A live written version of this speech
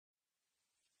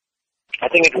I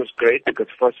think it was great because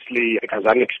firstly, it was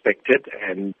unexpected,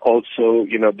 and also,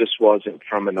 this was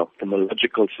from an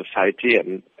ophthalmological society,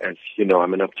 and as you know,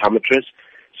 I'm an optometrist,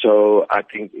 so I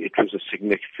think it was a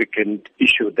significant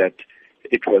issue that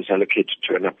it was allocated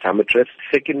to an optometrist.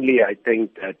 Secondly, I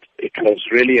think that it was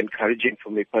really encouraging for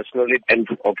me personally and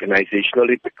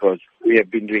organizationally because we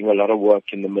have been doing a lot of work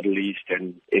in the Middle East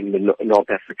and in the North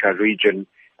Africa region.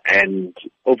 And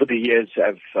over the years,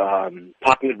 I've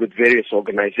partnered with various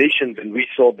organizations, and we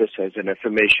saw this as an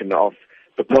affirmation of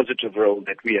the positive role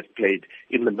that we have played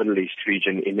in the Middle East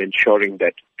region in ensuring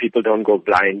that people don't go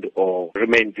blind or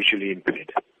remain visually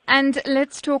impaired. And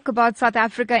let's talk about South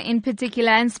Africa in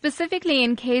particular, and specifically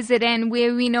in KZN,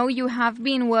 where we know you have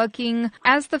been working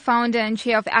as the founder and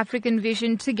chair of African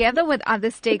Vision together with other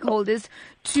stakeholders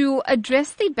to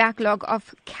address the backlog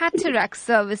of cataract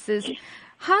services.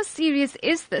 How serious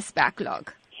is this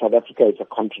backlog? South Africa is a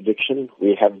contradiction.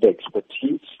 We have the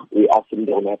expertise. We often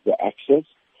don't have the access.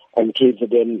 And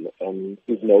KZN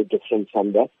is no different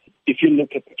from that. If you look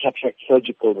at the cataract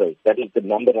surgical rate, that is the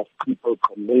number of people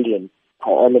per million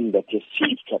per annum that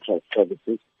receive cataract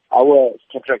services, our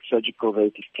cataract surgical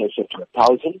rate is closer to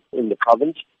 1,000 in the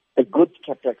province. A good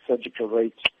cataract surgical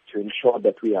rate to ensure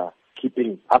that we are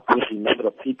keeping up with the number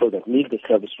of people that need the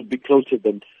service would be closer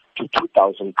than to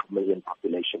 2,000 per million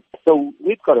population. So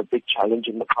we've got a big challenge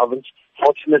in the province.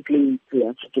 Fortunately, through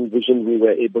African Vision, we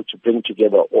were able to bring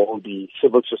together all the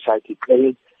civil society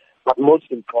players, but most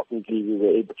importantly, we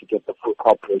were able to get the full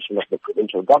cooperation of the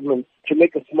provincial government to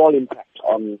make a small impact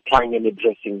on trying and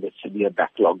addressing the severe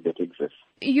backlog that exists.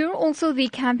 You're also the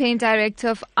campaign director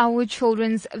of Our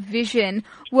Children's Vision,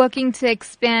 working to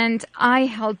expand eye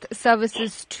health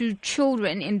services to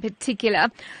children in particular.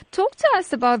 Talk to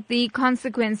us about the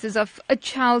consequences of a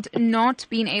child not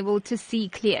being able to see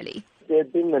clearly. There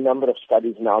have been a number of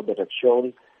studies now that have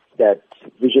shown that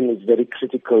vision is very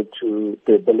critical to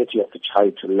the ability of a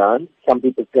child to learn. Some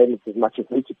people claim it's as much as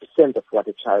 80% of what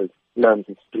a child learns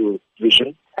is through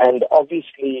vision. And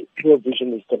obviously, poor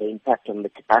vision is going to impact on the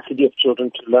capacity of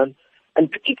children to learn.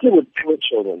 And particularly with poor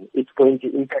children, it's going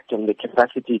to impact on the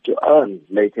capacity to earn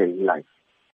later in life.